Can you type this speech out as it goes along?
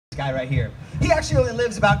guy right here. He actually only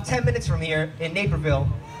lives about 10 minutes from here in Naperville.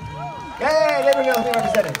 Hey, Naperville, being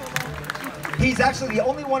represented. He's actually the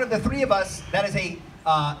only one of the three of us that is a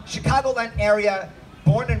Chicagoland area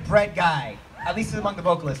born and bred guy. At least among the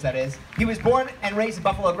vocalists, that is. He was born and raised in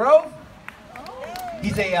Buffalo Grove.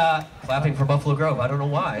 He's a... Clapping for Buffalo Grove. I don't know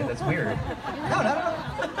why. That's weird.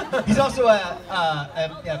 No. He's also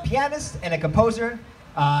a pianist and a composer.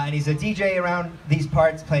 And he's a DJ around these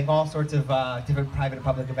parts, playing all sorts of different private and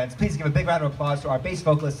public events. Please give a big round of applause to our bass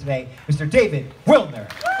vocalist today, Mr. David Wilner.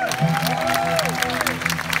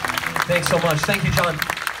 Thanks so much. Thank you, John.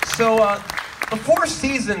 So, the Four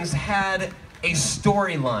Seasons had a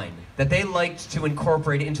storyline that they liked to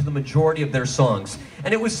incorporate into the majority of their songs.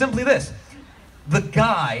 And it was simply this. The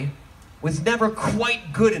guy was never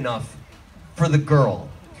quite good enough for the girl.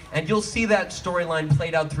 And you'll see that storyline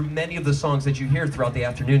played out through many of the songs that you hear throughout the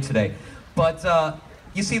afternoon today. But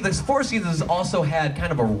you see, the Four Seasons also had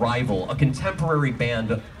kind of a rival, a contemporary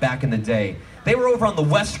band back in the day. They were over on the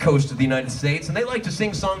west coast of the United States, and they like to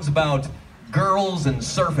sing songs about girls and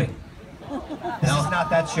surfing. This is not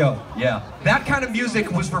that show. Yeah. That kind of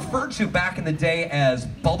music was referred to back in the day as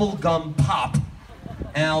bubblegum pop.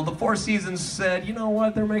 Now, the Four Seasons said, you know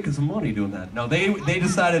what, they're making some money doing that. No, they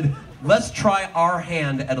decided, let's try our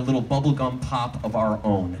hand at a little bubblegum pop of our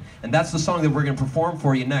own. And that's the song that we're going to perform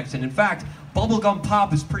for you next. And in fact, bubblegum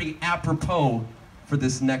pop is pretty apropos for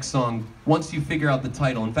this next song once you figure out the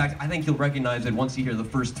title. In fact, I think you'll recognize it once you hear the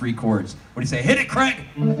first three chords. What do you say? Hit it, Craig!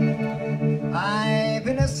 I've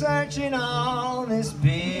been a-searching all this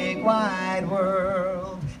big wide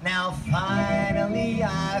world. Now finally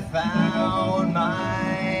I found